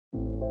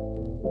Hey,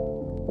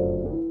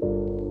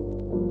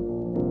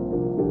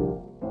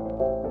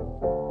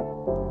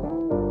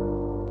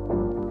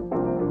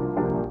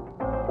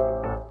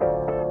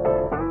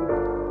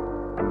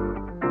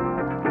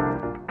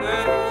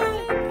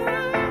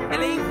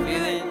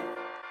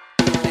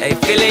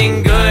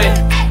 feeling good,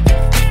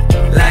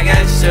 like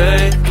I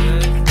should.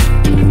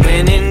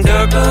 When in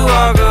dark,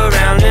 walk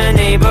around the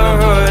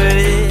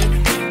neighborhood.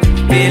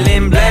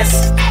 Feeling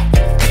blessed,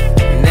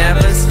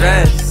 never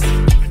stressed.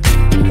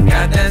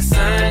 Got that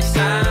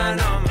sunshine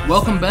on my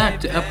Welcome back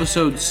to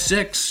episode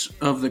 6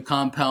 of the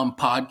Compound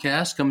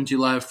Podcast, coming to you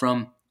live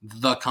from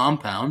The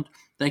Compound.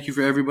 Thank you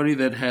for everybody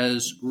that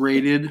has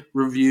rated,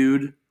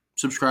 reviewed,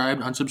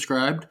 subscribed,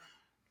 unsubscribed.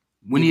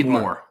 We need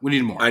more. We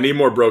need more. I need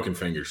more broken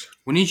fingers.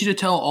 We need you to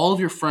tell all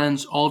of your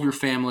friends, all of your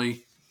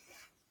family,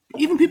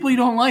 even people you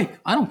don't like.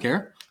 I don't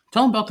care.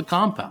 Tell them about The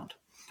Compound.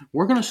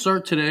 We're going to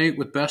start today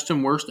with best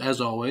and worst,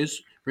 as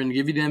always. We're going to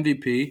give you the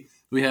MVP.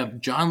 We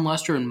have John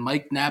Lester and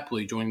Mike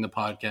Napoli joining the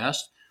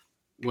podcast,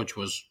 which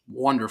was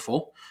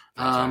wonderful.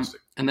 And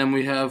then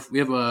we have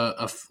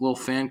a little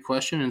fan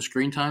question and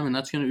screen time, and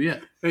that's going to be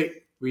it.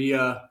 Hey, we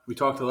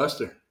talked to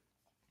Lester.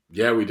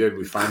 Yeah, we did.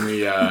 We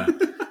finally,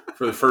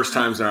 for the first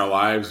times in our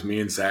lives, me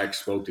and Zach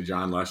spoke to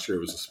John Lester. It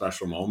was a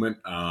special moment.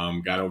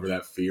 Got over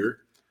that fear.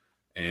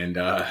 And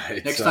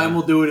next time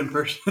we'll do it in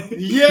person.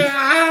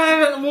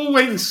 Yeah, we'll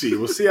wait and see.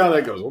 We'll see how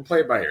that goes. We'll play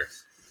it by ear.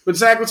 But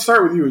Zach, let's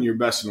start with you and your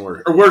best and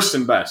worst, or worst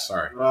and best.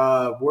 Sorry.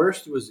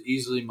 Worst was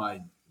easily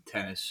my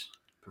tennis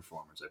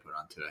performance I put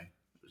on today.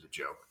 It was a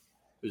joke.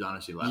 It was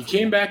honestly laughable. You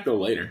came back though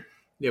later.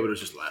 Yeah, but it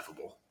was just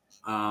laughable.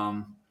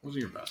 What was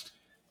your best?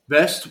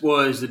 Best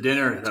was the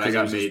dinner that I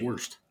got made.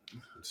 Worst.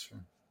 That's true.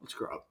 Let's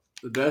grow up.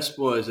 The best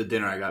was the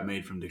dinner I got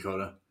made from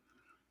Dakota.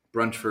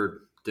 Brunch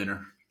for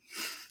dinner.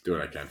 Do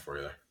what I can for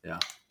you there. Yeah.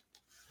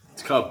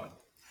 It's Cub.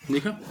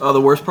 Nico? The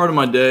worst part of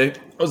my day,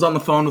 I was on the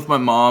phone with my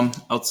mom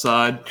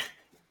outside.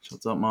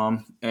 What's up,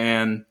 Mom?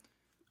 And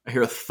I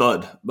hear a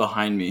thud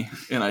behind me,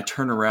 and I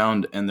turn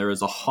around, and there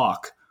is a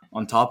hawk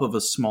on top of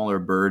a smaller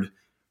bird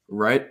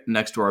right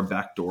next to our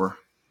back door,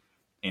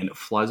 and it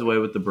flies away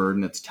with the bird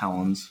in its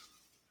talons,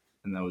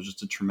 and that was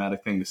just a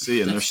traumatic thing to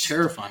see. And That's there's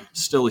terrifying.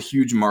 still a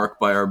huge mark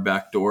by our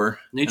back door.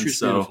 Nature's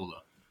beautiful,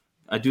 though.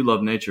 I do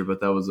love nature, but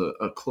that was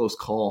a close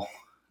call,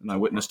 and I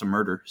witnessed a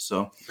murder,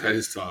 so That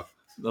is tough.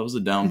 that was a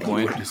down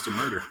point. Witnessed a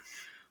murder.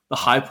 The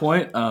high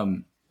point,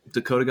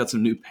 Dakota got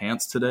some new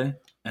pants today,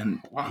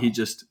 and Wow. he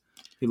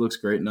looks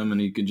great in them,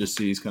 and you can just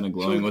see he's kind of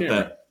glowing Show the with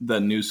camera.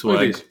 that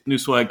new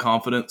swag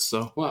confidence.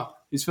 So Wow.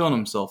 he's feeling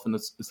himself, and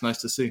it's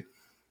nice to see.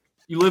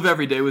 You live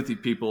every day with these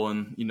people,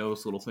 and you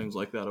notice little things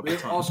like that over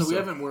time. We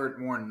haven't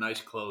worn nice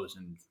clothes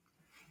in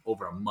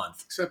over a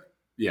month. Except,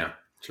 yeah,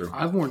 true.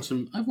 I've worn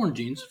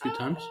jeans a few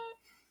times.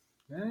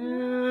 I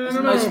It's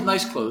don't know.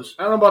 nice clothes.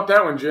 I don't know about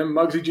that one, Jim.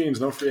 Muggsy jeans,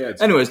 no free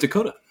ads. Anyways,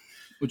 Dakota,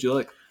 what'd you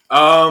like?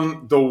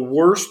 The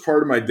worst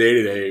part of my day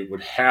today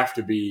would have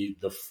to be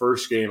the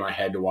first game I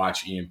had to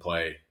watch Ian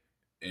play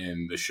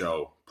in the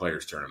show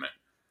Players Tournament.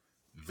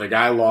 The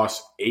guy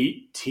lost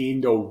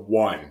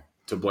 18-1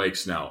 to Blake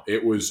Snell.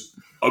 It was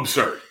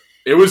absurd.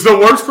 It was the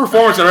worst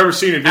performance I've ever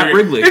seen At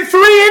Wrigley. In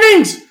 3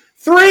 innings.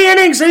 3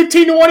 innings,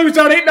 18-1. He was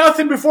down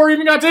 8-0 before he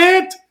even got to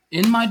hit.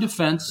 In my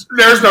defense,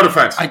 There's no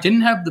defense. I didn't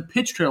have the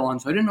pitch trail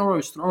on, so I didn't know where I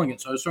was throwing it.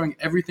 So I was throwing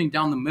everything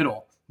down the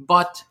middle.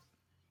 But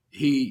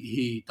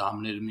he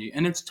dominated me.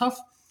 And it's tough.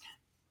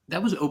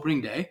 That was opening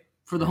day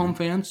for the home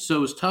fans. So it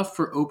was tough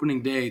for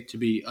opening day to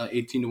be an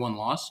 18-1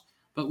 loss.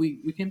 But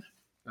we came back.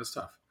 That's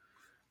tough.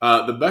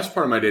 The best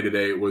part of my day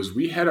today was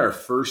we had our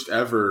first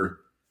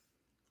ever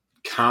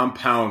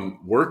compound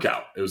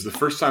workout. It was the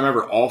first time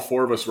ever all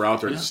 4 of us were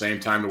out there at the same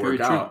time to Very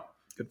work true. out.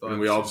 And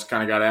we all just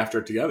kind of got after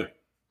it together.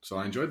 So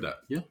I enjoyed that.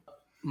 Yeah.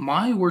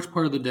 My worst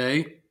part of the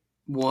day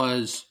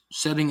was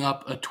setting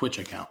up a Twitch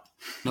account.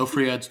 No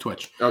free ads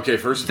Twitch. Okay,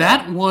 first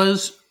I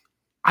was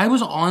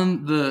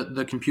on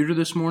the computer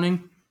this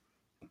morning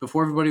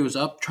before everybody was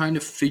up trying to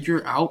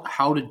figure out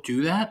how to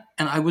do that.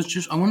 And I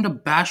wanted to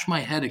bash my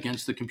head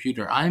against the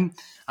computer. I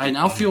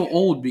now feel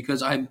old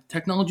because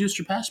technology has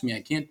surpassed me.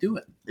 I can't do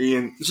it.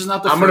 Ian, This is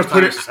not the I'm first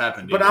gonna time this has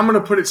happened. But I'm going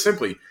to put it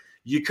simply.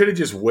 You could have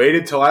just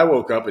waited till I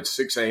woke up at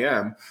 6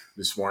 a.m.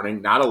 this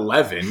morning, not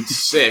 11,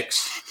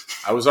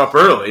 6. I was up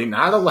early,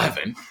 not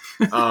 11.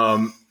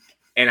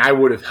 And I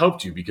would have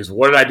helped you because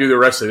what did I do the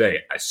rest of the day?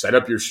 I set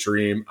up your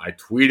stream. I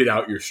tweeted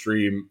out your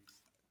stream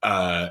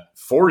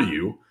for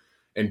you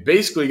and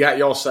basically got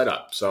y'all set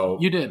up. So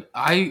You did.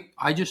 I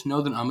just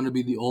know that I'm going to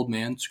be the old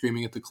man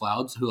screaming at the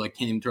clouds who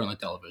can't even turn on the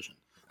television.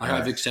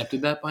 I've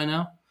accepted that by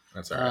now.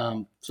 that's all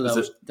right. So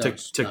Is that it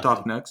was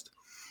TikTok next?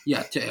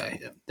 Yeah,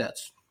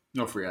 that's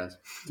no free ads.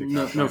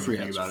 no free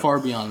Think ads. about it. Far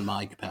beyond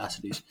my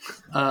capacities.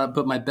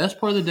 But my best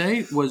part of the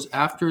day was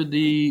after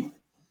the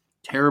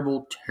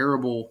terrible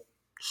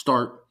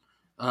start.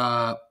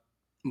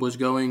 Was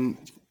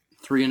going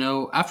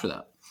 3-0 after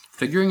that.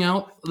 Figuring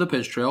out the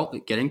pitch trail,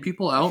 getting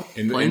people out,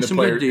 playing in the some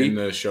player, good D in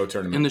the show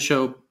tournament. in the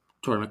show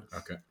tournament.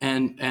 Okay.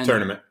 And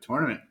Tournament.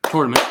 tournament.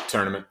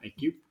 Tournament. Thank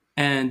you.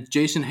 And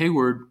Jason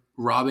Hayward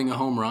robbing a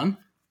home run.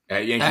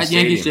 At Yankee at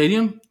Stadium. Yankee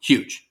Stadium,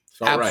 huge.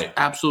 Felt right.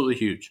 Absolutely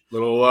huge.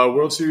 Little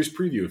World Series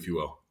preview, if you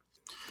will.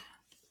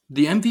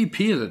 The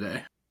MVP of the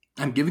day,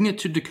 I'm giving it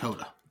to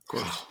Dakota. Of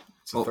course.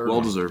 It's a third Well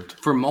one. deserved.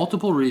 For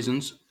multiple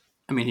reasons.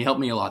 I mean, he helped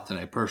me a lot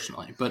today,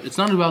 personally. But it's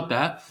not about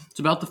that. It's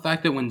about the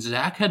fact that when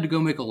Zach had to go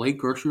make a late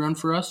grocery run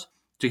for us,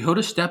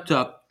 Dakota stepped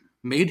up,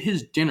 made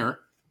his dinner,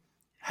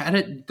 had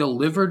it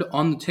delivered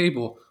on the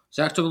table.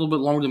 Zach took a little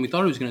bit longer than we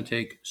thought he was going to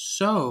take.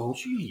 So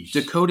Jeez.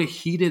 Dakota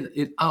heated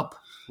it up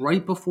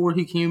right before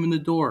he came in the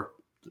door.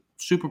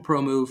 Super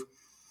pro move.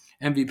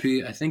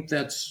 MVP. I think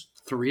that's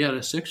 3 out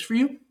of 6 for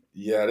you.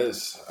 Yeah, it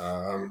is.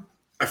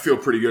 I feel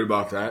pretty good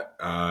about that.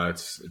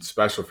 It's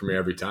special for me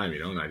every time,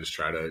 and I just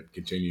try to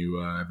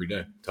continue every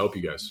day to help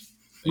you guys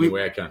any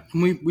way I can.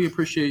 We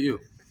appreciate you.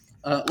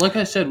 Like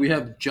I said, we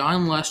have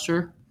John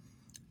Lester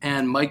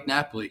and Mike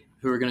Napoli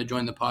who are going to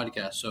join the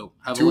podcast. So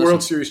have 2 a listen.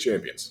 World Series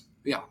champions.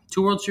 Yeah,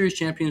 2 World Series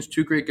champions,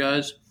 2 great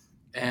guys.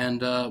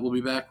 And we'll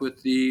be back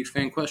with the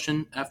fan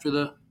question after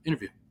the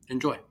interview.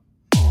 Enjoy.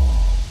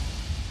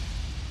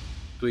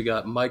 We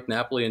got Mike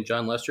Napoli and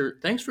John Lester.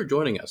 Thanks for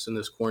joining us in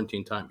this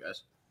quarantine time,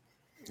 guys.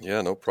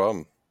 Yeah, no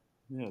problem.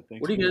 Yeah,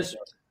 thanks. What do you guys?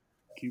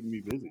 Keeping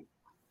me busy.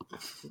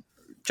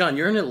 John,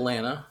 you're in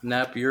Atlanta.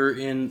 Nap, you're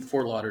in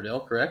Fort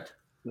Lauderdale, correct?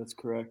 That's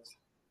correct.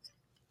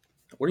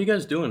 What are you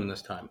guys doing in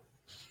this time?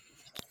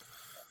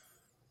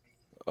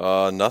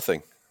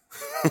 Nothing.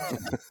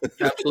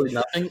 Absolutely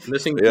nothing.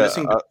 Missing.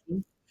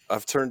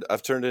 I've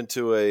turned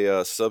into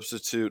a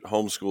substitute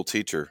homeschool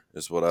teacher.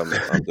 Is what I'm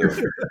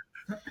doing.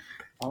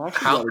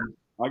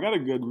 I got a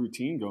good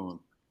routine going.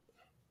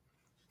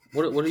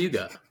 What do you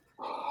got?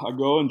 I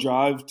go and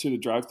drive to the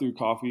drive-through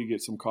coffee,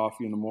 get some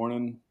coffee in the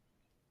morning,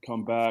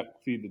 come back,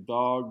 feed the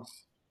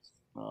dogs,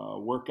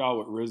 work out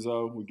with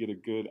Rizzo. We get a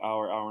good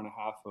hour and a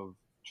half of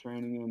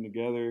training in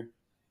together.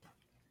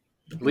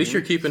 At least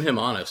you're keeping him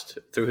honest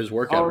through his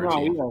workout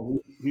routine. Yeah,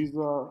 he's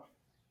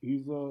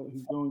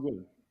doing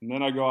good. And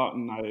then I go out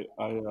and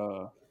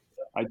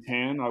I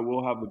tan. I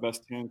will have the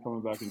best tan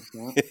coming back in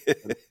camp.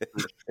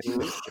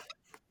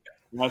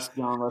 Ask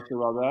John Lester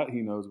about that.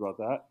 He knows about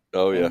that.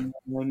 Oh yeah. And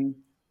then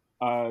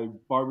I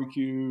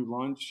barbecue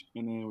lunch,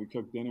 and then we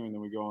cook dinner, and then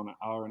we go on an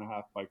hour and a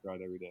half bike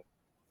ride every day.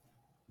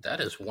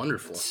 That is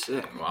wonderful.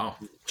 Sick. Wow.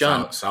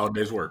 John, solid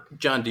day's work.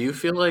 John, do you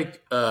feel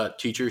like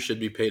teachers should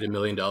be paid $1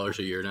 million a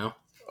year now?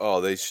 Oh,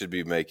 they should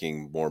be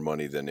making more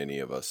money than any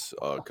of us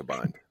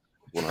combined.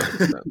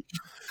 100%.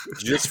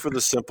 Just for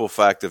the simple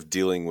fact of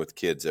dealing with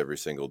kids every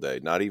single day.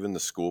 Not even the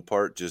school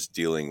part, just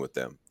dealing with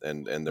them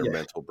and their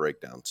mental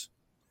breakdowns.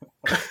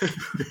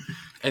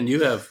 And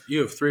you have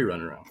 3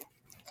 running around.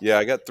 Yeah,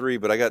 I got 3,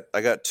 but I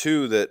got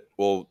 2 that,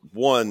 well,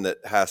 one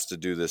that has to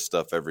do this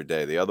stuff every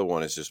day. The other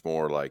one is just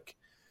more like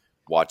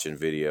watching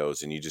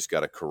videos, and you just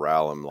got to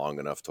corral them long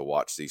enough to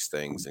watch these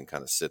things and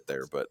kind of sit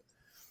there. But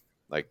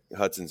like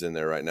Hudson's in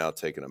there right now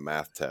taking a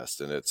math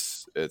test, and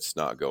it's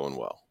not going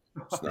well.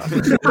 It's not.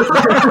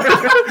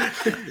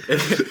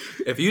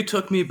 If you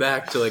took me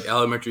back to like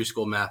elementary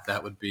school math,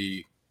 that would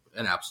be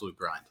an absolute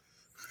grind.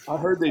 I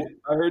heard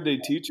they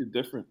teach it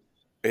different.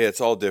 Yeah,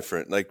 it's all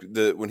different. Like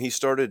when he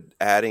started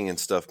adding and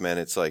stuff, man,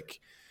 it's like,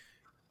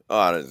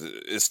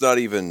 it's not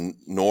even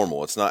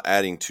normal. It's not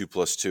adding 2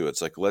 + 2.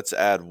 It's like, let's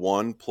add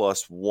 1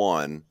 +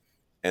 1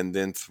 and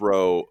then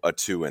throw a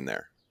 2 in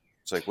there.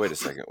 It's like, wait a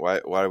second.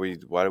 Why are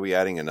we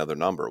adding another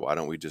number? Why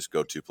don't we just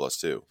go 2 +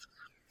 2?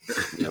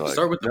 Yeah, Like,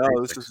 start with the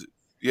basics.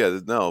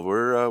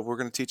 we're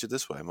going to teach it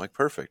this way. I'm like,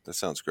 perfect. That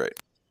sounds great.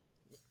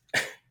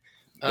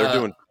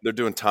 They're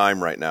doing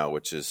time right now,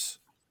 which is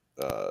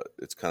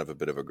it's kind of a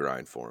bit of a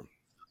grind for them.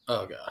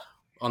 Oh god,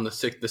 on the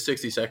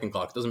 60-second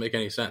clock, it doesn't make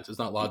any sense. It's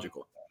not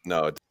logical.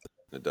 No,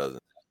 it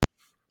doesn't.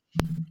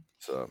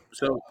 So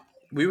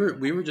we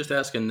were just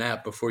asking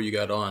Nat before you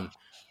got on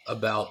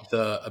about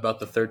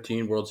the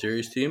 13 World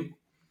Series team.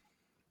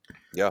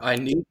 yeah, I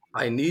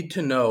need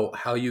to know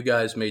how you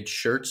guys made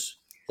shirts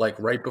like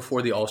right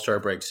before the All-Star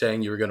break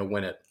saying you were going to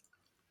win it.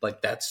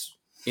 Like that's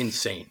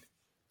insane.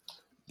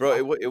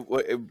 bro.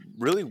 It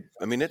really.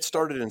 I mean, it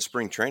started in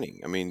spring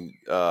training. I mean,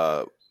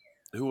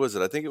 who was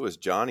it? I think it was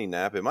Johnny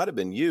Knapp. It might have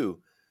been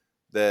you.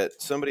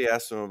 That somebody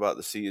asked him about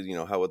the season,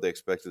 how would they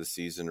expect of the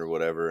season or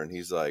whatever, and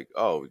he's like,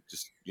 "Oh,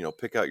 just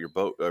pick out your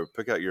boat or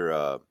pick out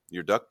your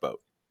duck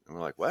boat." And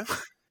we're like, "What?"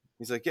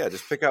 He's like, "Yeah,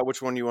 just pick out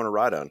which one you want to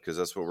ride on because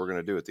that's what we're going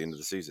to do at the end of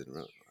the season."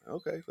 We're like,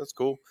 okay, that's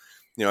cool.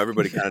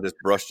 Everybody kind of just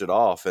brushed it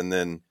off, and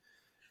then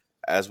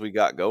as we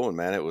got going,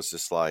 man, it was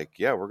just like,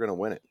 "Yeah, we're going to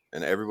win it,"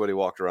 and everybody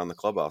walked around the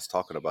clubhouse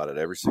talking about it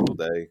every single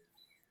day,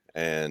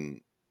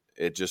 and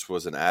it just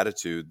was an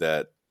attitude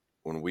that.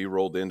 When we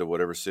rolled into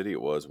whatever city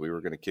it was, we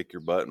were going to kick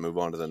your butt and move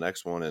on to the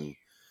next one.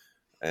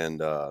 And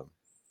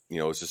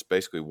it's just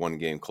basically one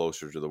game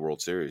closer to the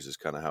World Series is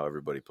kind of how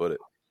everybody put it.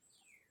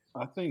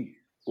 I think,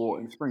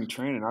 in spring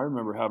training, I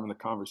remember having the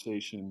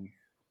conversation.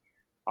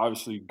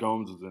 Obviously,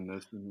 Gomes was in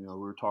this, and we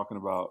were talking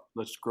about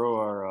let's grow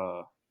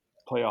our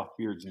playoff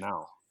beards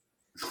now.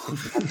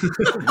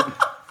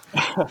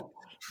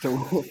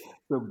 So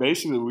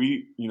basically,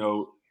 we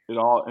it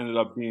all ended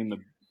up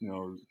being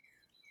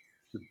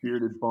the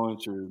bearded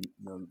bunch or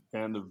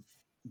band of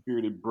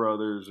bearded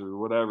brothers or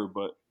whatever.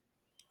 But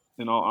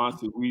in all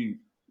honesty, we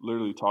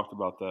literally talked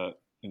about that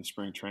in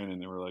spring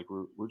training. And we're like,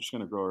 we're just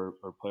going to grow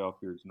our playoff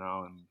beards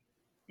now and,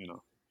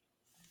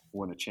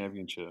 win a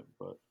championship.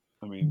 But,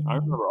 I mean, I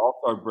remember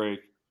All-Star break,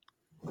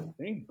 I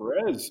think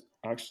Brez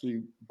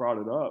actually brought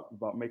it up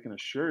about making a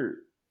shirt.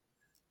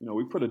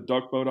 We put a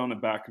duck boat on the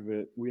back of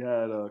it. We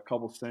had a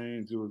couple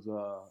sayings. It was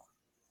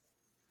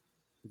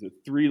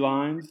 3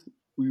 lines?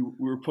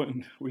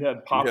 We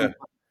had Poppy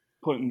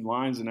putting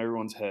lines in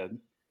everyone's head.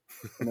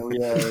 And then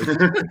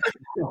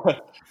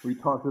we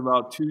talked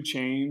about 2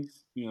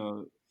 chains,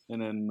 and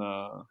then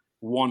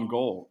 1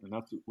 goal, and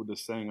that's what the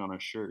saying on our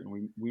shirt. And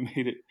we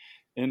made it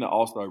into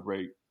All-Star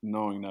break,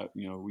 knowing that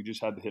we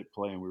just had to hit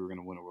play and we were going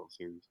to win a World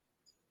Series.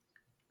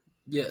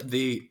 Yeah,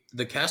 the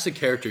cast of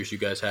characters you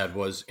guys had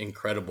was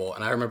incredible,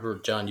 and I remember,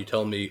 John, you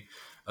telling me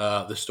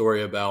the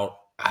story about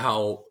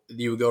how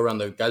you would go around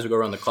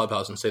the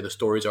clubhouse and say the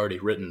story's already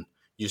written.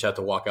 You just have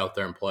to walk out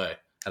there and play.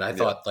 And I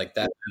thought like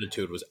that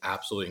attitude was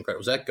absolutely incredible.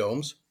 Was that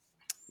Gomes?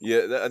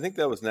 Yeah, I think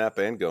that was Knapp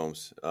and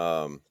Gomes.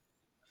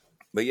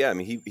 But yeah, I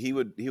mean, he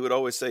would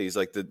always say, he's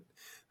like,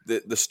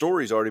 the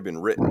story's already been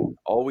written.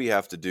 All we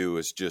have to do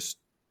is just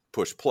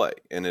push play,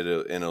 and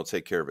it'll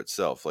take care of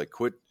itself. Like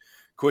quit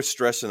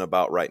stressing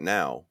about right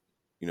now.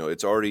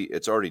 It's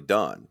already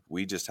done.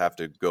 We just have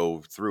to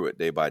go through it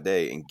day by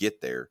day and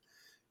get there,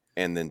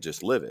 and then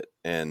just live it.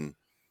 And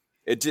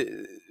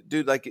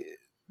dude, like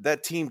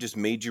that team just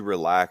made you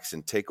relax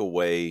and take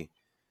away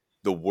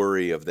the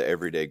worry of the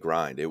everyday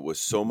grind. It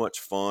was so much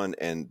fun,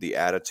 and the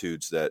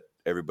attitudes that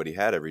everybody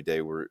had every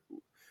day were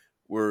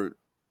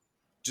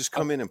just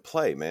come in and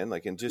play, man.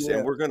 Like, and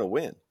we're gonna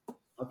win.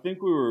 I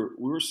think we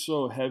were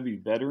so heavy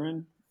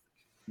veteran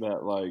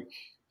that, like,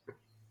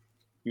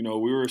 we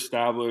were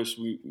established.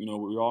 We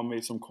all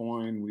made some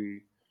coin.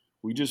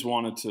 We just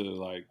wanted to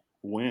like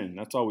win.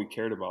 That's all we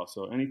cared about.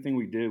 So anything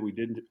we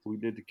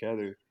did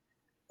together,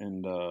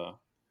 and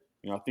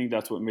I think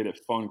that's what made it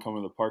fun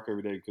coming to the park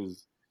every day,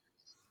 because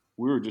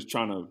we were just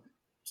trying to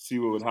see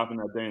what would happen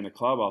that day in the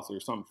clubhouse or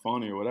something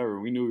funny or whatever.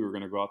 We knew we were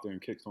going to go out there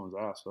and kick someone's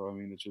ass. So, I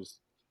mean, it's just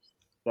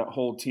that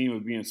whole team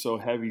of being so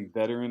heavy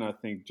veteran. I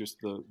think just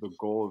the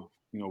goal of,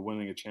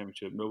 winning a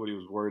championship, nobody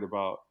was worried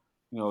about,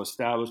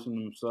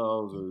 establishing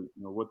themselves or,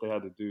 what they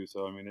had to do.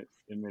 So, I mean, it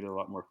made it a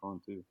lot more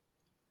fun too.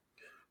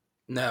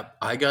 Nap,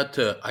 I got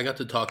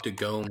to talk to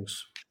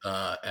Gomes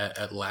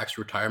at Lack's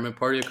retirement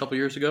party a couple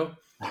years ago,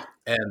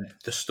 and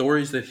the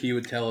stories that he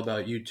would tell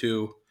about you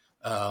two,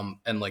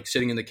 and like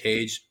sitting in the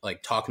cage,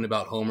 like talking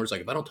about homers.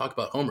 Like, if I don't talk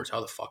about homers,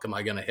 how the fuck am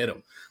I going to hit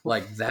them?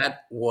 Like,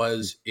 that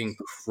was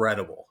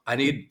incredible. I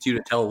need you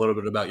to tell a little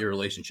bit about your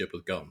relationship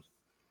with Gomes.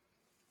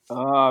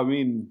 I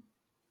mean,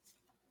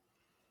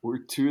 we're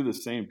 2 of the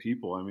same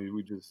people. I mean,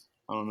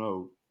 I don't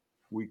know,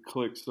 we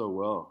click so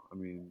well. I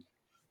mean,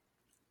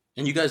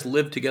 and you guys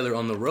lived together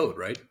on the road,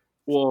 right?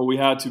 Well, we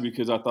had to,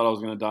 because I thought I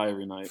was going to die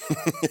every night.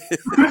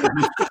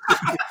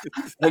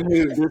 I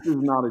mean, this is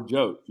not a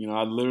joke.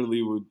 I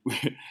literally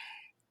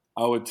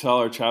I would tell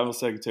our travel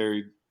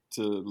secretary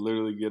to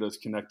literally get us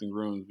connecting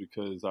rooms,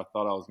 because I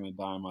thought I was going to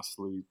die in my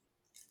sleep,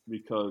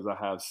 because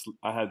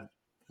I had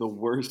the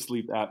worst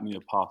sleep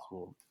apnea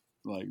possible.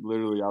 Like,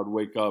 literally, I would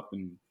wake up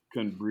and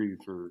couldn't breathe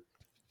for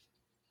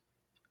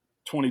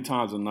 20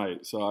 times a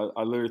night. So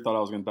I literally thought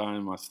I was going to die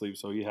in my sleep.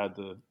 So he had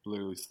to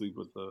literally sleep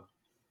with the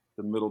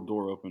middle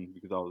door open,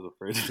 because I was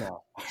afraid to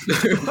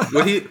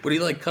die. Would he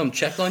like come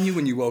check on you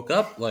when you woke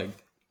up? Like,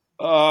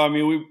 I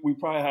mean, we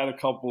probably had a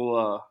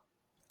couple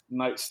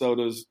night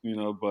sodas,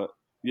 but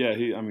yeah,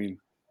 he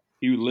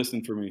would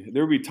listen for me.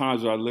 There would be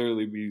times where I'd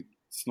literally be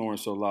snoring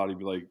so loud, he'd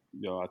be like,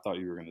 "Yo, I thought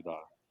you were gonna die."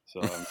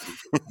 So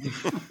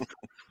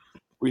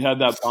we had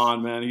that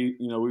bond, man. We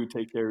would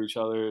take care of each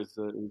other. It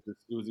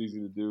was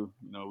easy to do.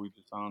 I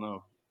don't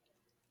know.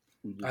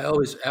 I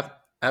always,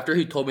 after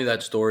he told me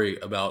that story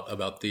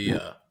about the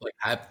like,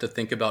 I have to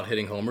think about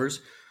hitting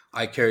homers,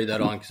 I carried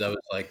that on, because I was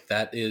like,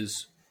 that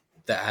is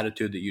the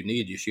attitude that you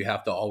need. You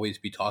have to always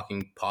be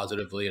talking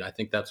positively, and I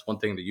think that's one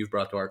thing that you've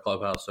brought to our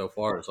clubhouse so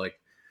far, is like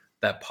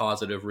that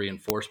positive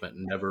reinforcement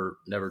and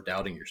never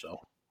doubting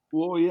yourself.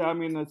 Well, yeah, I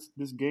mean,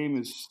 this game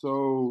is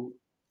so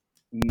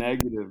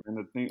negative,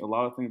 and a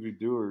lot of things we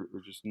do are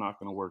just not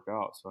going to work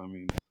out. So, I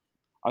mean,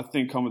 I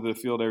think coming to the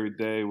field every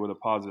day with a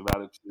positive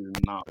attitude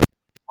and not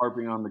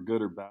harping on the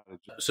good or bad.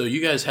 So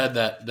you guys had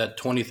that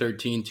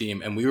 2013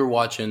 team, and we were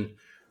watching.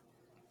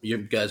 You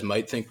guys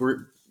might think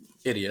we're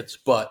idiots,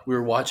 but we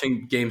were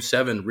watching Game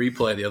 7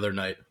 replay the other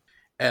night,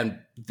 and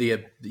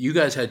you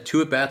guys had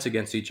 2 at-bats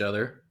against each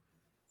other,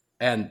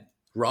 and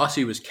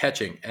Rossi was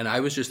catching. And I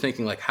was just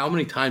thinking, like, how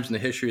many times in the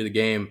history of the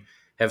game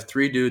have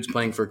 3 dudes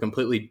playing for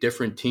completely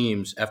different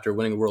teams after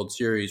winning a World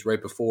Series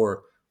right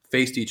before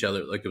faced each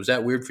other? Like, was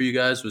that weird for you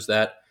guys?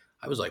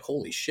 I was like,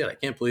 holy shit, I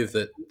can't believe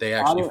that they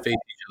actually faced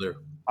each other.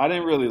 I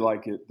didn't really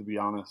like it, to be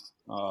honest.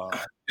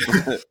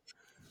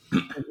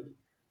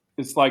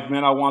 It's like,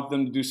 man, I want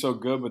them to do so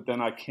good, but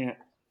then I can't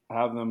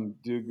have them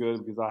do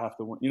good because I have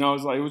to win. It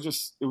was like,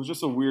 it was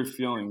just a weird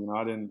feeling.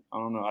 I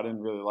don't know. I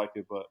didn't really like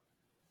it, but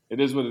it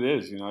is what it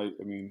is. You know,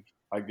 I mean,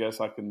 I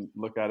guess I can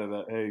look at it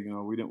that, hey, you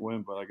know, we didn't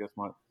win, but I guess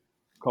a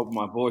couple of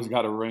my boys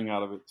got a ring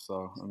out of it.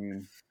 So, I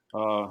mean,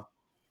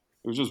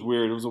 it was just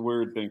weird. It was a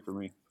weird thing for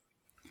me.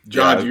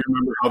 John, do you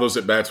remember how those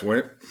at-bats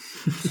went?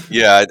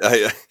 Yeah,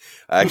 I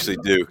actually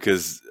do,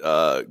 because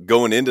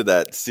going into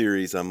that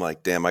series, I'm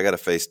like, damn, I got to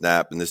face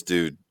Nap, and this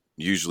dude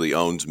usually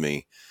owns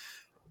me.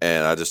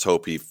 And I just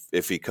hope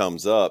if he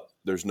comes up,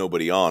 there's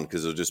nobody on,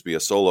 because it'll just be a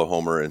solo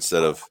homer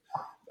instead of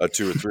a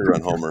 2 or 3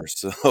 run homer.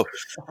 So,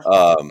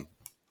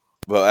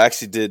 well, I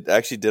actually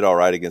did all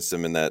right against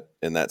him in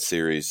that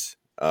series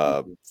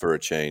for a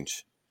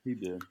change. He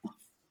did.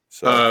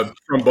 So,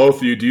 from both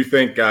of you, do you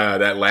think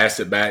that last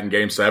at bat in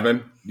Game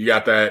 7, you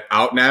got that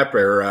out, Nap,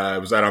 or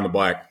was that on the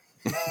black?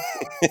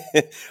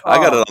 I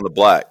got it on the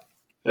black.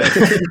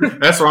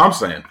 That's what I'm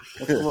saying.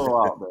 That's a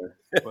little out there.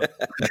 But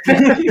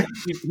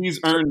he's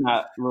earned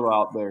that little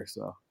out there,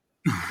 so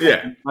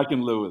yeah, I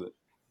can live with it.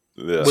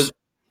 Yeah.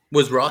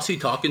 Was Rossi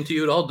talking to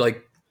you at all?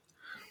 Like,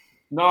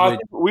 no, I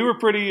think we were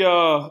pretty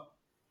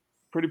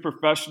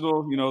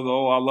professional. You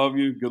know, I love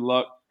you, good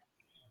luck.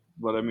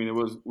 But I mean, it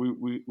was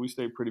we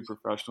stayed pretty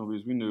professional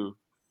because we knew,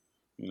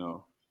 you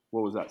know,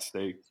 what was at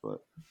stake. But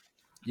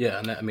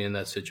yeah, in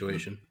that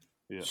situation.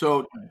 Yeah.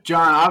 So,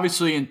 John,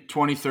 obviously in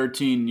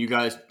 2013, you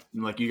guys,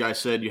 like you guys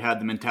said, you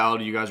had the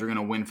mentality you guys were going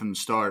to win from the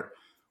start.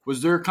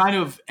 Was there kind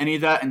of any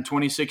of that in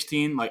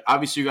 2016? Like,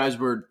 obviously, you guys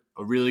were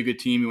a really good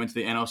team. You went to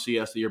the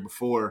NLCS the year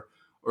before,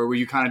 or were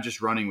you kind of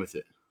just running with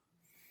it?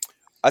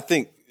 I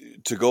think,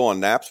 to go on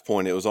Nap's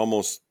point, it was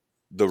almost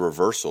the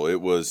reversal.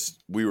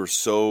 We were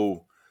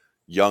so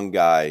young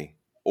guy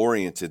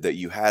oriented that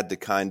you had to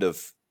kind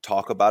of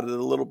talk about it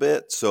a little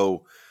bit.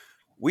 So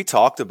we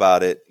talked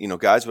about it. You know,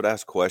 guys would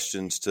ask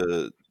questions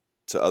to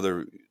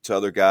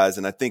other guys,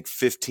 and I think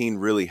 15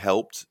 really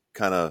helped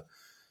kind of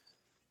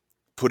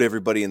put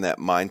everybody in that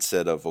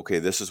mindset of, okay,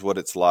 this is what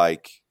it's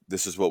like,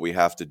 this is what we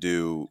have to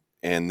do.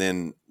 And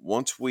then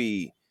once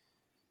we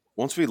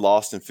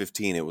lost in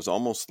 15, it was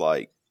almost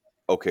like,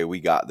 okay, we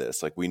got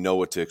this. Like, we know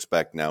what to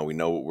expect now. We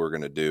know what we're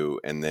going to do.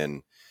 And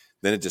then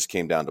it just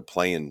came down to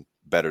playing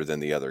better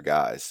than the other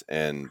guys.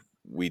 And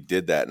we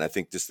did that. And I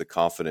think just the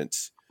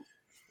confidence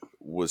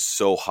was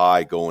so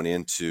high going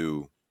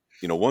into,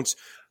 you know, once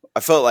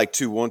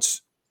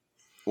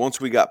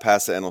we got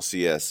past the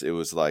NLCS, it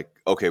was like,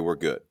 okay, we're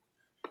good.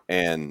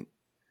 And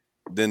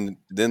then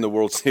the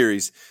World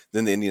Series,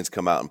 then the Indians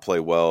come out and play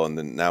well. And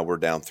then now we're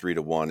down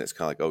 3-1. It's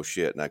kind of like, oh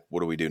shit. And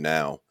what do we do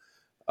now?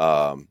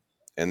 And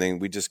then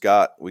we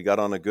got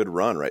on a good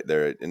run right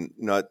there. And,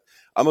 you know,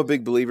 I'm a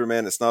big believer,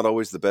 man. It's not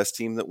always the best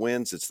team that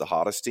wins. It's the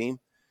hottest team.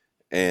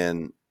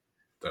 And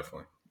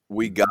definitely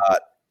we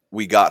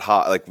got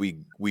hot. Like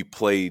we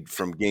played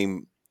from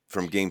game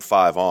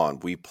 5 on,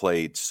 we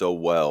played so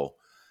well.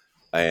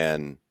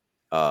 And,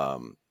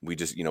 we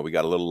just, you know, we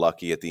got a little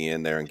lucky at the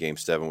end there in Game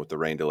 7 with the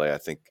rain delay. I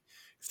think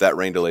if that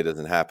rain delay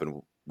doesn't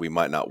happen, we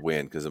might not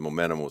win because the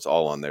momentum was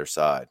all on their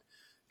side.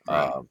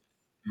 Right.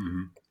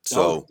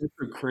 So it's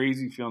a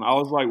crazy feeling. I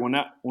was like,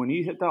 when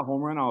he hit that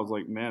home run, I was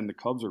like, man, the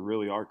Cubs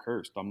really are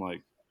cursed. I'm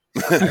like,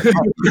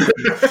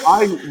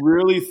 I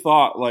really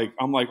thought, like,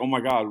 I'm like, oh my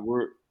God,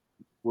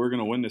 we're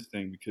gonna win this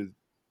thing because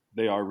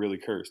they are really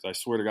cursed. I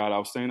swear to God, I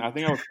was saying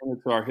it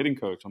to our hitting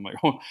coach. I'm like,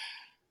 oh,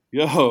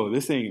 yo,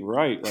 this ain't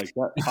right. Like,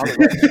 how did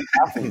that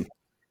happen?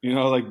 You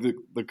know, like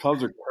the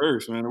Cubs are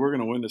cursed, man. We're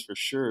gonna win this for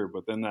sure.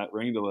 But then that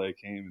rain delay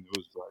came, and it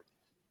was like.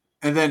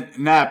 And then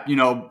Nap, you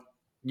know,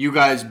 you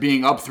guys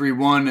being up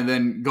 3-1 and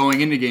then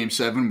going into Game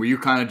 7, were you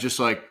kind of just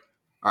like,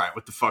 all right,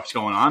 what the fuck's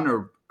going on?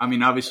 Or, I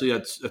mean, obviously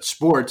that's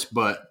sports,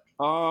 but.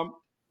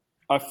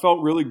 I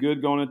felt really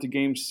good going into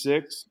Game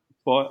 6,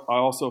 but I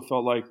also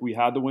felt like we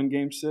had to win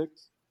Game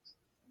 6.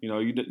 You know,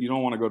 you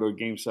don't want to go to a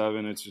Game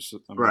 7. It's just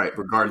right,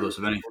 regardless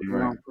of anything.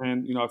 Right.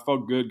 And, you know, I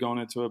felt good going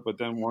into it, but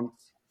then once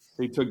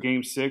they took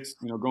Game 6,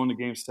 you know, going to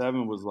Game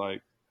 7 was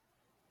like,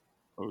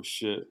 oh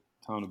shit,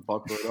 time to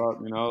buckle it up.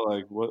 You know,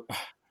 like what.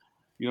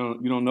 You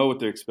don't know what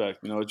to expect.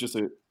 You know, it's just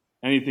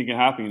anything can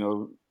happen. You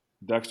know,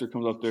 Dexter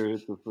comes up there,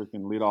 hits the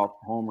freaking leadoff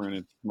homer, and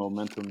it's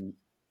momentum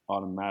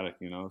automatic.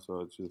 You know, so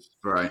it's just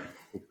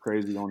it's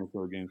crazy going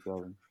into a Game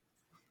 7.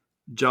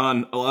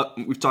 John,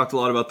 we've talked a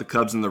lot about the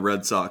Cubs and the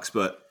Red Sox,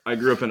 but I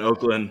grew up in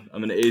Oakland.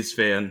 I'm an A's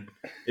fan.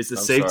 Is it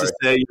safe to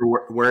say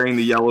you're wearing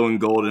the yellow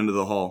and gold into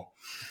the hall?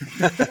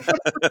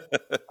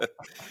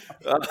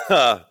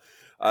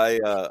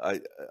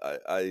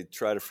 I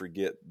try to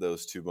forget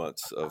those 2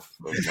 months of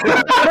my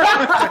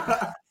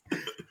life.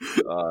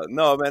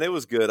 No, man, it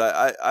was good.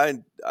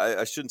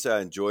 I shouldn't say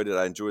I enjoyed it.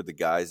 I enjoyed the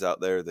guys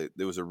out there.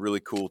 There was a really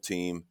cool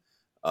team,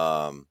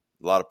 a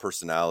lot of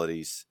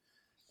personalities,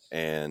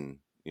 and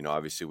you know,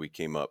 obviously we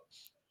came up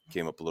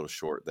a little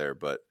short there,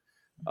 but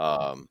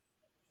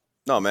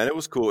no, man, it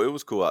was cool. It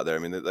was cool out there. I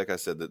mean, like I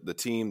said, the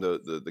team,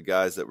 the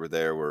guys that were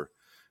there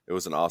it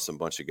was an awesome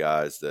bunch of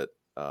guys that.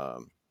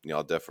 You know,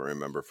 I'll definitely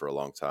remember for a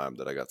long time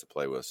that I got to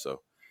play with.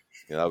 So,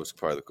 you know, that was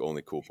probably the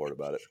only cool part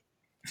about it.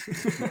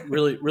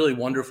 Really, really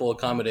wonderful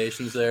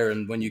accommodations there.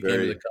 And when you came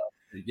to the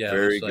Cubs, yeah,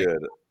 very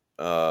good.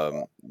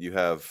 You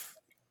have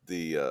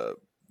the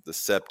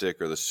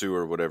septic or the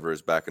sewer, whatever,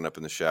 is backing up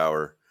in the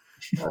shower.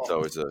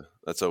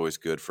 That's always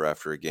good for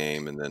after a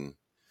game. And then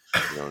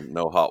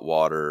no hot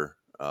water.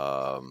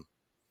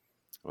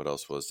 What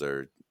else was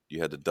there?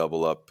 You had to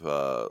double up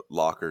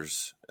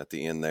lockers at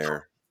the end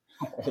there.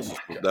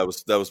 That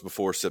was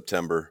before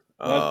September.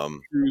 That's a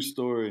true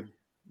story.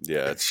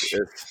 Yeah,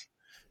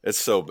 it's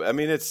so. I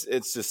mean,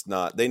 it's just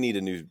not. They need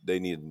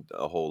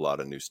a whole lot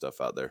of new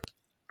stuff out there.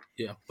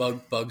 Yeah,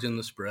 bugs in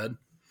the spread.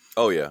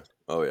 Oh yeah.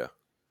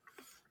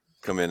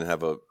 Come in and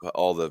have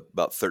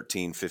about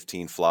 13,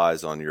 15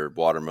 flies on your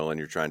watermelon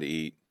you're trying to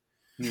eat.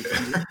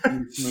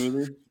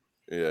 Smoothie.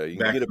 Yeah, you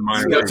Back can get to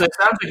mine. It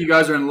sounds like you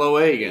guys are in low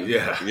A again.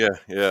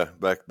 Yeah.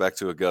 Back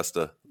to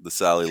Augusta, the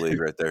Sally League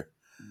right there.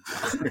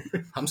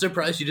 I'm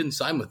surprised you didn't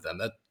sign with them.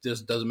 That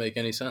just doesn't make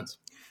any sense.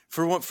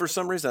 For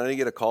some reason, I didn't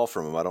get a call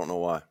from them. I don't know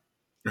why.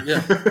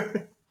 Yeah.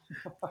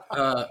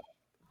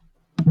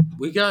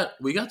 We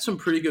got some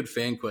pretty good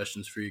fan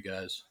questions for you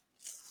guys.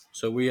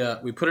 So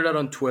we put it out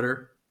on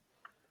Twitter.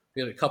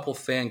 We had a couple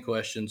fan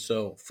questions.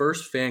 So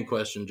first fan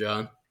question,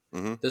 John.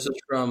 Mm-hmm. This is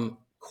from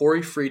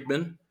Corey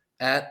Friedman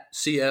at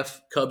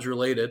CF Cubs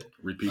Related.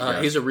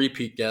 He's a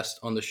repeat guest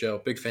on the show.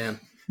 Big fan.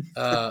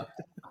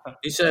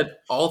 He said,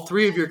 all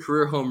 3 of your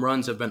career home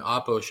runs have been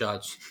oppo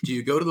shots. Do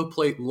you go to the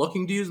plate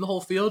looking to use the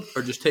whole field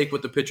or just take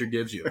what the pitcher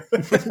gives you?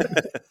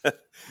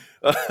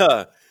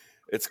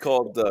 It's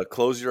called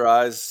close your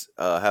eyes,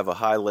 have a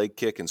high leg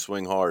kick, and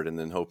swing hard, and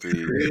then hopefully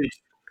you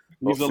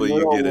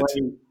get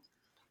it.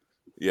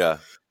 Yeah,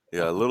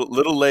 a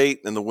little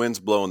late, and the wind's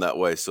blowing that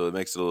way, so it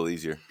makes it a little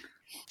easier.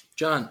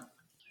 John,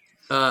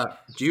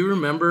 do you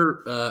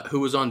remember who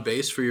was on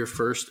base for your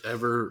first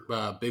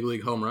ever big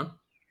league home run?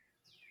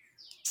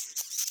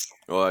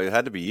 Well, it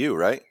had to be you,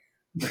 right?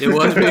 It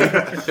was me.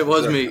 It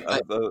was me.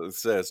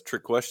 It's a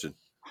trick question.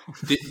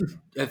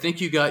 I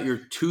think you got your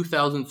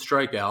 2000th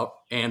strikeout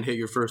and hit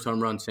your first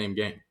home run same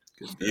game.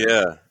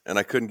 Yeah, and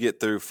I couldn't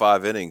get through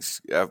 5 innings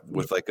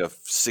with like a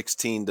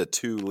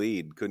 16-2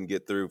 lead. Couldn't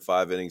get through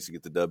 5 innings to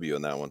get the W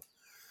on that one.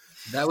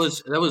 That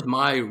was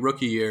my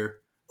rookie year,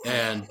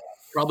 and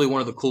probably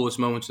one of the coolest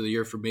moments of the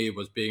year for me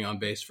was being on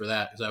base for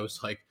that, because I was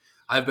like,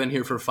 I've been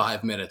here for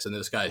 5 minutes, and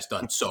this guy's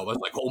done so. I was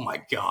like, oh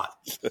my God.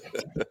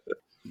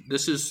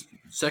 This is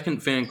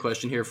second fan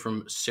question here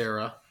from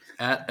Sarah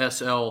at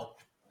SL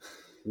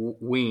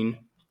Ween.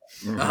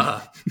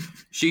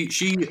 She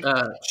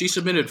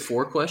submitted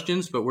 4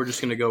 questions, but we're just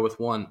going to go with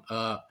one.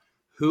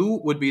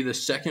 Who would be the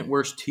second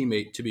worst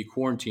teammate to be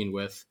quarantined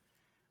with?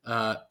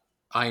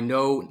 I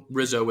know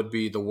Rizzo would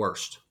be the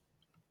worst.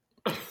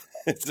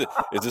 Is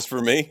this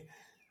for me?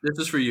 This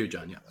is for you,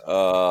 John. Yeah.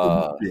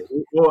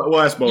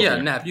 We'll ask both.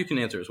 Yeah, Nap, you can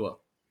answer as well.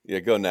 Yeah,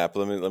 go Nap.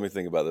 Let me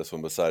think about this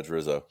one. Besides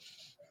Rizzo,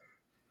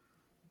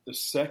 The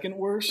second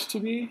worst to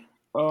me,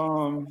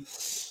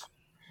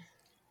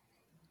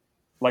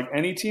 like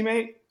any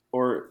teammate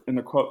or in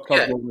the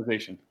Cubs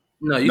organization.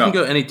 No, you can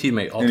go any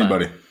teammate all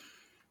Anybody. time.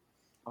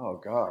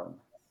 Oh God,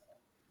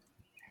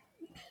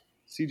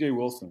 C.J.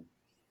 Wilson.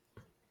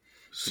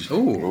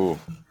 Ooh.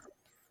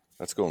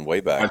 that's going way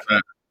back. Why's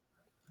that?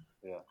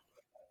 Yeah.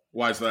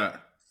 Why's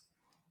that?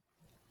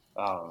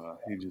 I don't know.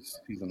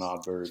 He's an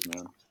odd bird,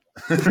 man.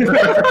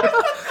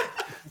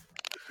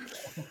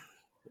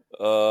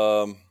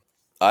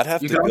 I'd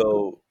have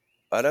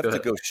to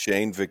go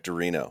Shane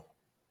Victorino.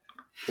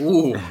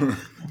 Ooh.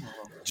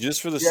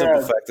 Just for the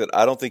simple fact that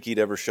I don't think he'd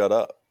ever shut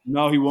up.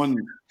 No, he wouldn't.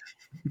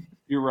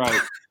 You're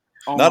right.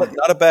 Oh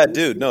Not a bad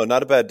dude. No,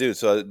 not a bad dude.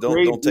 So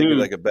don't take dude.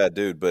 it like a bad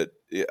dude, but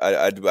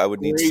I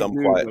would need some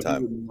quiet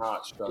time.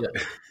 Yeah.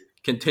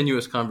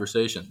 Continuous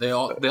conversation. They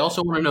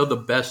also want to know the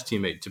best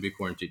teammate to be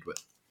quarantined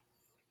with.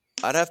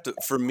 I'd have to,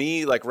 for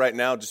me, like right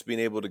now, just being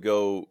able to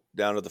go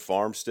down to the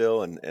farm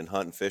still and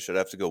hunt and fish, I'd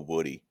have to go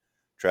Woody,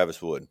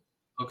 Travis Wood.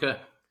 Okay,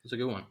 that's a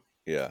good one.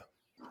 Yeah.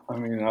 I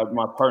mean,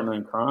 my partner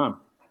in crime,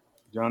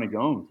 Johnny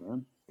Gomes,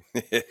 man.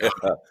 Yeah.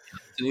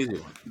 It's an easy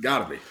one.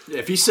 Gotta be.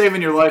 If he's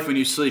saving your life when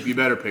you sleep, you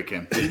better pick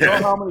him. You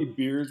know how many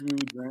beers we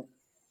would drink?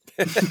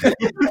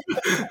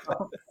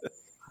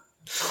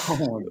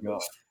 Oh my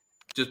God.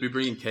 Just be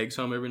bringing kegs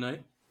home every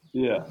night?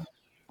 Yeah.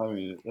 I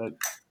mean,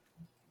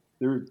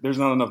 there's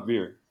not enough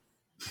beer.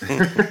 All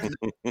right.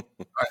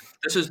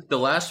 This is the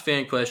last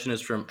fan question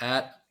is from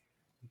at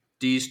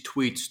D's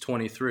Tweets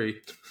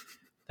 23.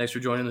 Thanks for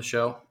joining the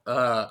show.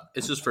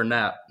 This is for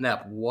Nap.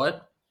 Nap,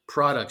 what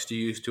products do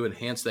you use to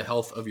enhance the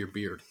health of your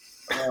beard?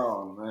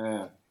 Oh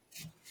man.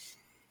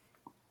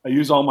 I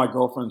use all my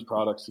girlfriend's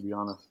products, to be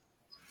honest.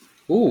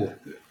 Ooh.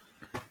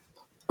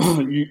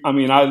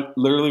 I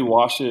literally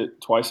wash it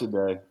twice a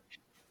day.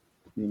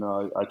 You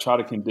know, I try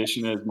to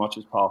condition it as much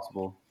as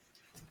possible.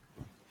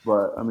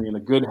 But, I mean, a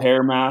good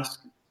hair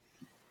mask,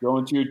 go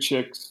into your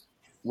chicks,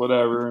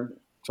 whatever,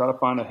 try to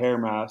find a hair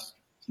mask,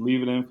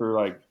 leave it in for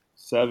like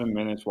 7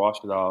 minutes, wash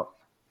it out,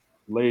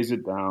 lays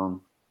it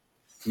down,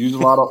 use a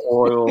lot of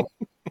oil,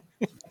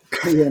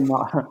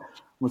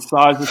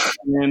 massage the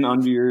skin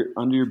under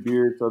your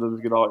beard so it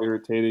doesn't get all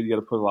irritated. You got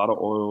to put a lot of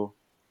oil.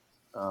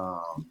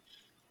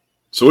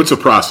 So it's a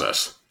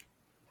process.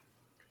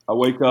 I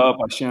wake up,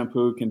 I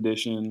shampoo,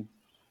 condition,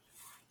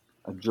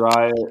 I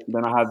dry it.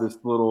 Then I have this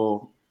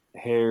little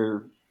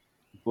hair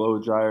blow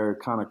dryer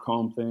kind of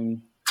comb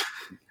thing.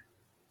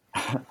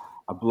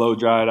 I blow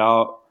dry it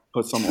out,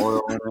 put some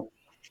oil in it.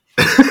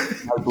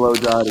 I blow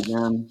dry it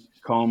again,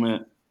 comb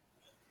it,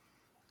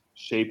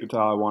 shape it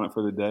how I want it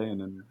for the day,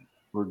 and then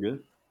we're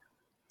good.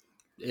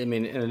 I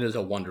mean, and it is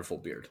a wonderful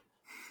beard.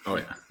 Oh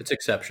yeah, It's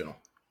exceptional.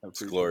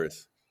 It's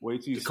glorious.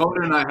 Wait till you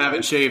Dakota and I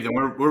haven't shaved, and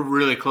we're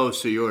really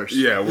close to yours.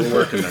 yeah, we're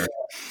working there.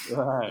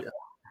 All right.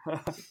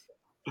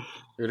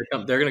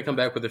 They're gonna come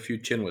back with a few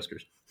chin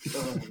whiskers.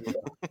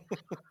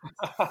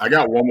 I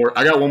got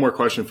one more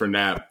question for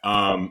Nap.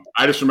 I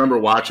just remember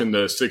watching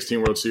the 16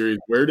 World Series.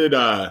 Where did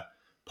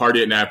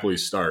Party at Napoli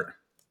start?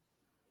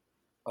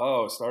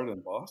 Oh, it started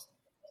in Boston.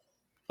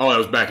 Oh, that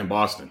was back in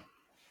Boston.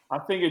 I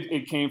think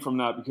it came from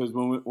that because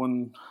when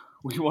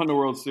we won the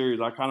World Series,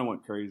 I kind of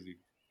went crazy.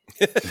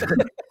 I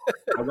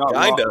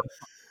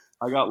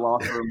got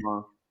lost for a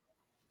month,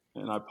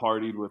 and I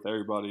partied with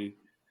everybody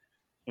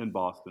in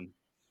Boston.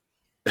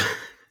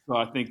 So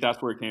I think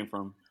that's where it came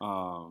from.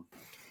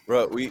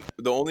 Bro,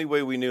 the only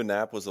way we knew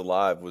Nap was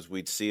alive was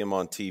we'd see him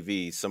on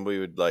TV. Somebody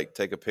would like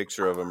take a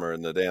picture of him or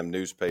in the damn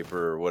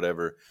newspaper or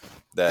whatever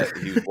that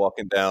he was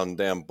walking down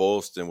damn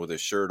Boylston with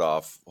his shirt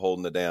off,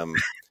 holding the damn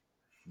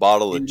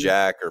bottle of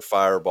Jack or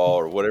Fireball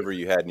or whatever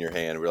you had in your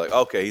hand. We're like,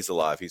 okay, he's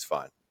alive, he's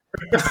fine.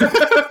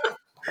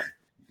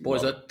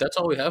 Boys, that's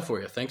all we have for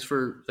you. Thanks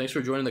for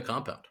joining the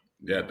compound.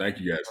 Yeah, thank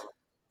you guys.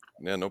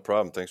 Yeah, no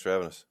problem. Thanks for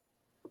having us.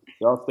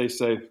 Y'all stay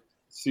safe.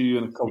 See you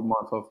in a couple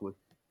months, hopefully.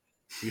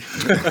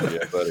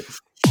 Yeah, buddy.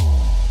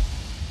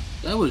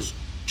 That was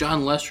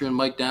John Lester and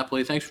Mike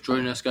Napoli. Thanks for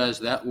joining us, guys.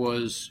 That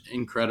was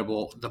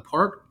incredible. The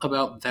part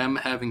about them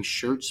having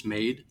shirts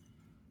made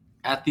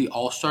at the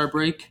All-Star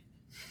break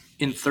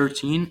in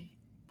 13,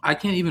 I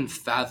can't even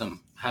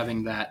fathom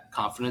having that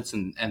confidence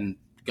and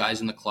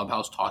guys in the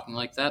clubhouse talking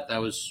like that.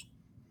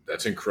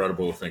 That's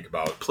incredible to think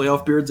about.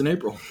 Playoff beards in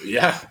April.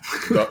 Yeah,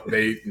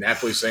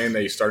 Napoli saying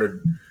they started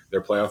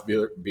their playoff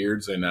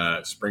beards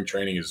and spring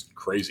training is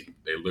crazy.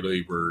 They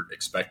literally were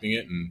expecting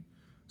it, and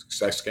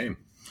success came.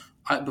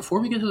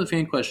 Before we get to the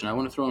fan question, I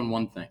want to throw in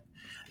one thing,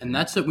 and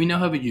that's that we now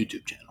have a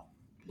YouTube channel.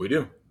 We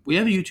do. We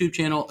have a YouTube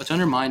channel. It's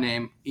under my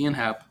name, Ian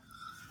Happ,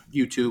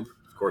 YouTube.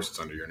 Of course, it's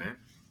under your name.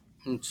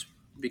 It's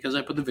because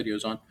I put the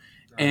videos on.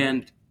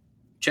 And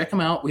check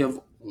them out. We have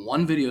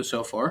one video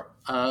so far.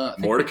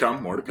 More to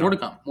come.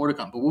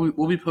 But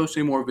we'll be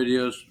posting more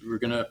videos. We're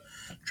going to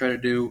try to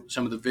do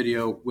some of the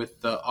video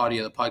with the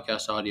audio, the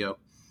podcast audio.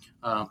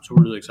 So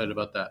we're really excited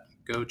about that.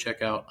 Go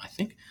check out, I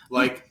think.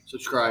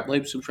 Subscribe,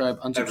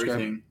 unsubscribe.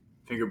 everything.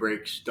 Finger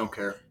breaks, don't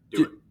care.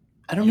 Do it.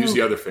 I don't Use know.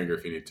 the other finger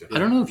if you need to. I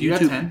don't know if You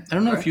got YouTube. 10, I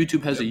don't know if right?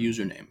 YouTube has a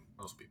username.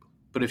 Most people.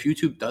 But if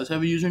YouTube does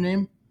have a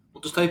username,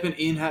 We'll just type in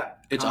Ian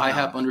Happ. it's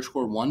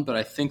ihap_1. But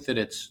I think that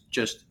it's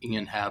just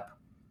Ian Happ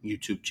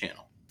YouTube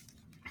channel.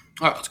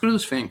 All right, let's go to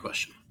this fan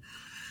question.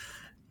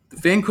 The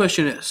fan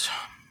question is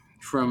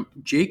from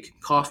Jake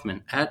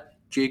Kaufman at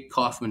Jake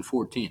Kaufman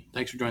 14.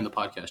 Thanks for joining the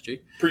podcast,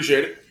 Jake.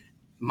 Appreciate it.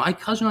 My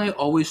cousin and I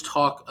always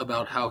talk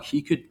about how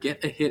he could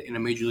get a hit in a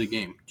major league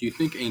game. Do you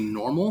think a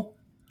normal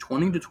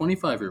 20 to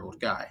 25-year-old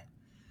guy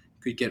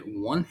could get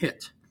one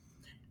hit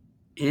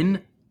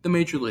in the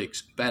major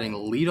leagues, batting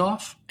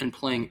leadoff and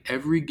playing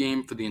every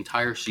game for the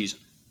entire season?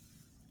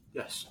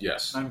 Yes.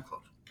 Yes. Not even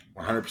close.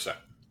 100%.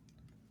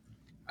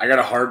 I got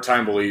a hard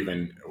time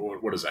believing,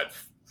 what is that,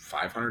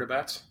 500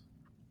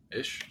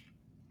 at-bats-ish?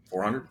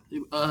 400?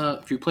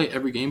 If you play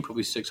every game,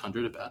 probably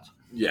 600 at bats.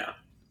 Yeah.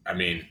 I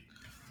mean,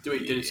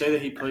 Wait, did it say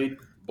that he played?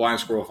 blind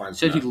squirrel finds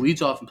Said he nut.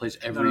 leads off and plays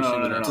every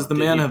single no. day. Does the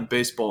Did man he- have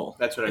baseball?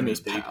 That's what I in mean. his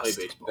Did he play past?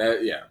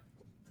 baseball? Yeah.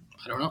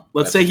 I don't know.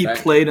 Let's That's say he a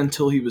fact. played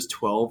until he was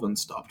 12 and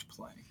stopped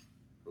playing.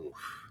 Oof.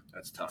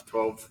 That's tough.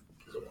 12.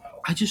 Is a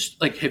while. I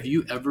just, have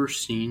you ever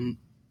seen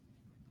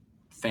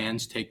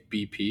fans take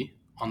BP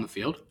on the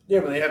field? Yeah,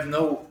 but they have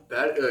no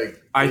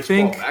I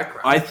think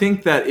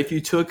background. that if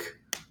you took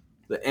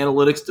the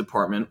analytics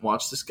department,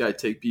 watch this guy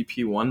take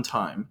BP one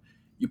time,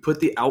 you put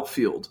the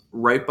outfield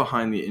right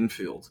behind the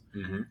infield.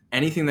 Mm-hmm.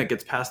 Anything that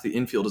gets past the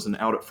infield is an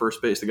out at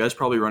first base. The guy's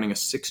probably running a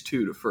 6-2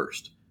 to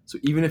first. So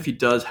even if he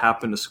does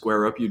happen to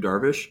square up you,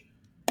 Darvish,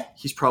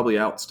 he's probably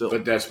out still.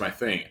 But that's my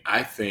thing.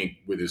 I think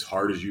with as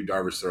hard as you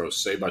Darvish throws,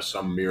 say by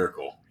some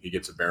miracle he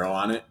gets a barrel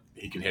on it,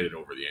 he can hit it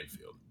over the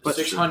infield. But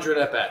 600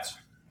 at bats.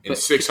 And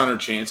 600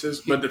 chances.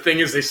 But the thing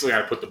is, they still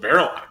got to put the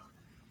barrel on it.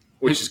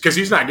 Which is because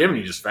he's not giving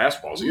you just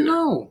fastballs either.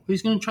 No,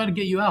 he's going to try to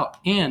get you out.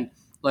 And,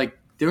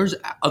 there's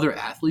other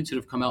athletes that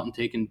have come out and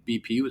taken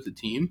BP with the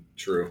team.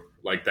 True.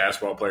 Like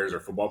basketball players or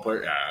football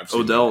players. Yeah, I've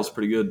seen Odell is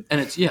pretty good.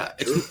 And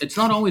it's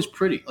not always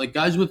pretty. Like,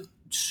 guys with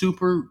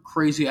super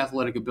crazy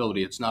athletic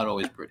ability, it's not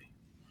always pretty.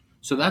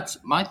 So that's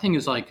my thing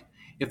is,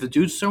 if the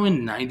dude's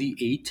throwing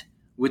 98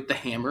 with the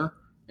hammer,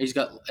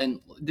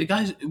 and the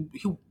guys,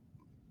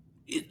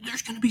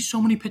 there's going to be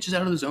so many pitches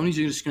out of the zone he's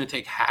just going to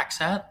take hacks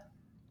at.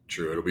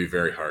 True. It'll be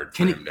very hard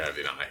for him to have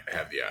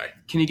the eye.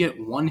 Can he get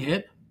one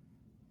hit?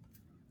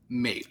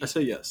 Maybe. I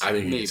say yes. I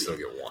think he Maybe. can still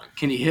get one.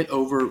 Can he hit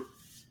over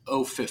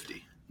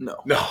 050? No.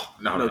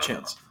 No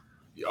Chance.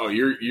 Oh,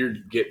 you're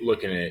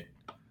looking at.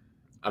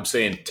 I'm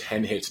saying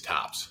 10 hits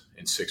tops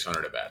and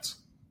 600 at bats.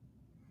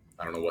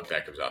 I don't know what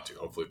that comes out to.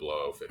 Hopefully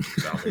below 50.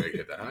 Because I don't think they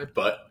get that high.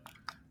 But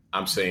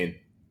I'm saying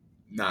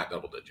not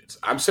double digits.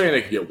 I'm saying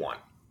they could get one.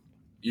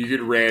 You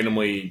could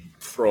randomly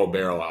throw a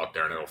barrel out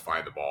there and it'll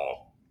find the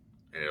ball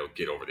and it'll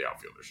get over the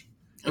outfielders.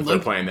 If they're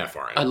playing that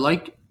far in. I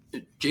like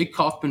Jake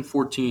Kaufman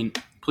 14.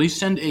 Please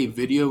send a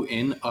video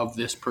in of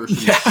this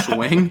person's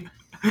swing.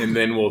 And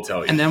then we'll tell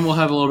you. And then we'll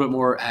have a little bit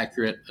more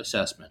accurate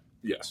assessment.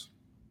 Yes.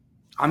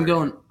 I'm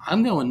going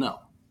no.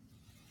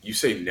 You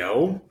say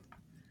no?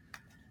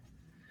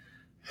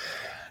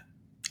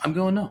 I'm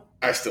going no.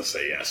 I still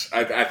say yes.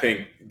 I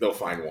think they'll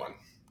find one.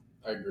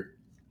 I agree.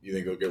 You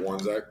think they'll get one,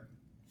 Zach?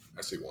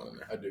 I see one in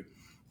there. I do.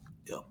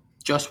 Yeah.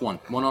 Just one.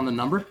 One on the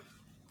number?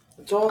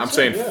 That's all I'm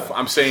saying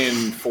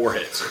 4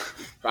 hits.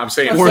 I'm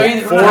saying Four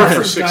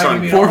for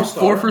 600.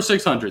 Four for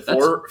 600.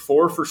 That's,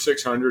 Four for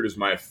 600 is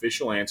my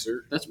official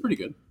answer. That's pretty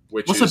good.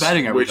 What's the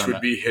batting average Which on would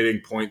that? be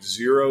hitting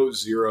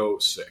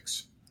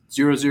 .006.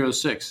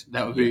 006.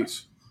 That would be.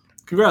 Yes.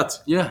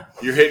 Congrats. Yeah.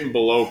 You're hitting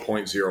below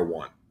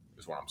 .01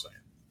 is what I'm saying.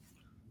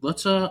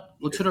 Let's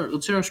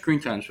hit our screen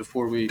times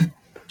before we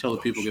tell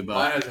the people goodbye.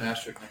 Mine has an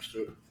asterisk next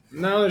to it.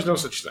 No, there's no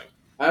such thing.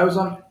 I was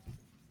on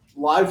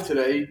live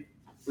today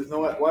with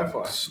no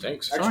Wi-Fi.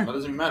 Stinks. Actually, that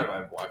doesn't even matter if I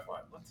have Wi-Fi.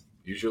 What?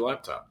 Use your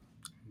laptop.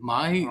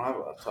 I don't have a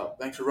laptop.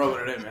 Thanks for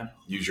rubbing it in, man.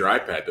 Use your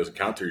iPad. Doesn't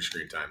count to your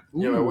screen time.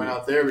 Yeah, I went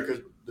out there because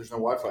there's no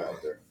Wi-Fi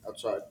out there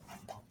outside.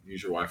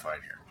 Use your Wi-Fi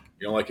in here.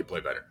 You don't like it,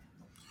 play better.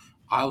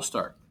 I'll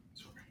start.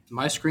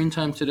 My screen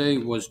time today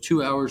was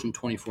 2 hours and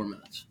 24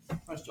 minutes.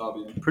 Nice job,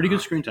 Ian. Pretty good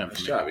screen time.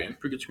 Nice job, Ian.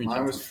 Pretty good screen time.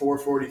 Mine was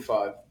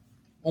 4:45.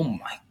 Oh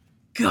my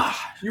god!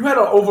 You had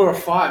over a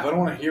 5. I don't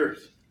want to hear it.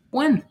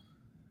 When?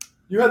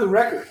 You had the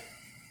record.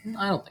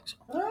 I don't think so.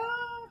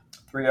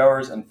 3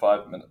 hours and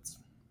 5 minutes.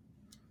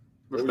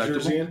 What was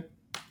yours, Ian?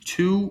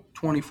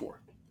 2:24.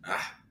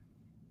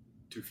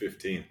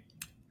 2:15.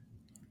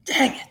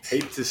 Dang it!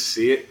 Hate to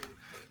see it.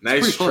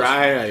 Nice pretty close.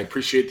 try. I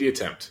appreciate the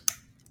attempt.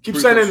 Keep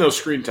Pretty sending close. those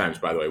screen times,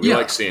 by the way. We Yeah,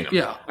 like seeing them.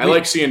 yeah. I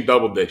like seeing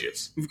double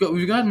digits. We've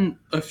gotten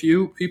a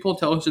few people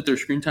tell us that their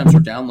screen times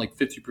are down like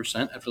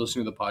 50% after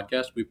listening to the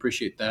podcast. We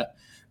appreciate that.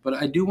 But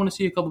I do want to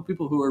see a couple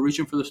people who are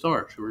reaching for the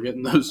stars, who are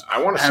getting those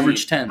I want to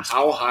average see 10s.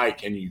 how high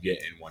can you get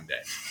in one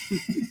day?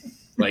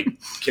 Like,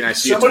 can I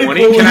see Somebody a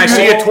 20? pull Can I an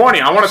see a all-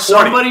 20? I want a 20.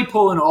 Somebody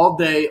pull an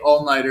all-day,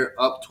 all-nighter,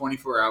 up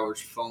 24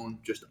 hours, phone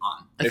just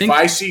on. If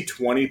I see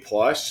 20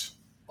 plus,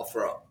 I'll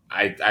throw up.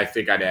 I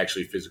think I'd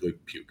actually physically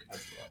puke.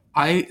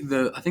 I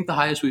think the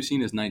highest we've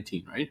seen is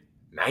 19, right?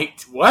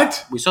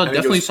 What? We I think it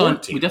definitely was saw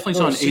 14. an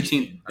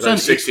 18. I thought it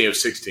was 16. It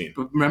was 16.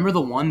 But remember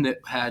the one that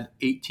had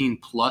 18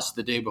 plus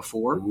the day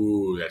before?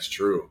 Ooh, that's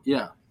true.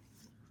 Yeah.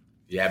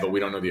 Yeah, but we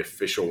don't know the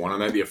official one on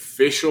that. The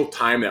official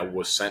time that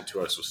was sent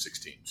to us was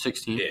 16.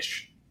 16.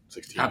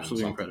 16.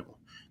 Absolutely something. incredible.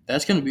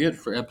 That's going to be it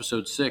for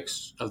episode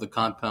 6 of the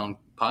Compound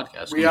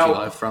Podcast. We Coming to you out.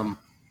 live from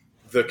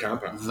The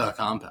compound. the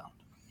Compound.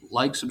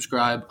 Like,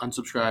 subscribe,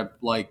 unsubscribe,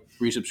 like,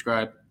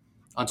 resubscribe,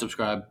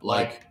 unsubscribe,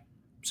 like,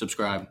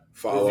 subscribe.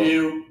 Follow.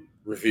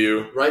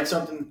 Review. Write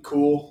something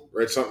cool.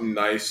 Write something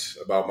nice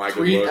about my good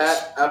Tweet looks.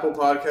 at Apple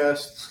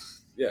Podcasts.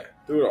 Yeah,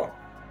 do it all.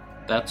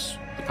 That's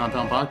the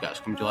Compound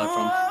Podcast. Coming to you live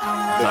from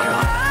The the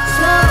Compound.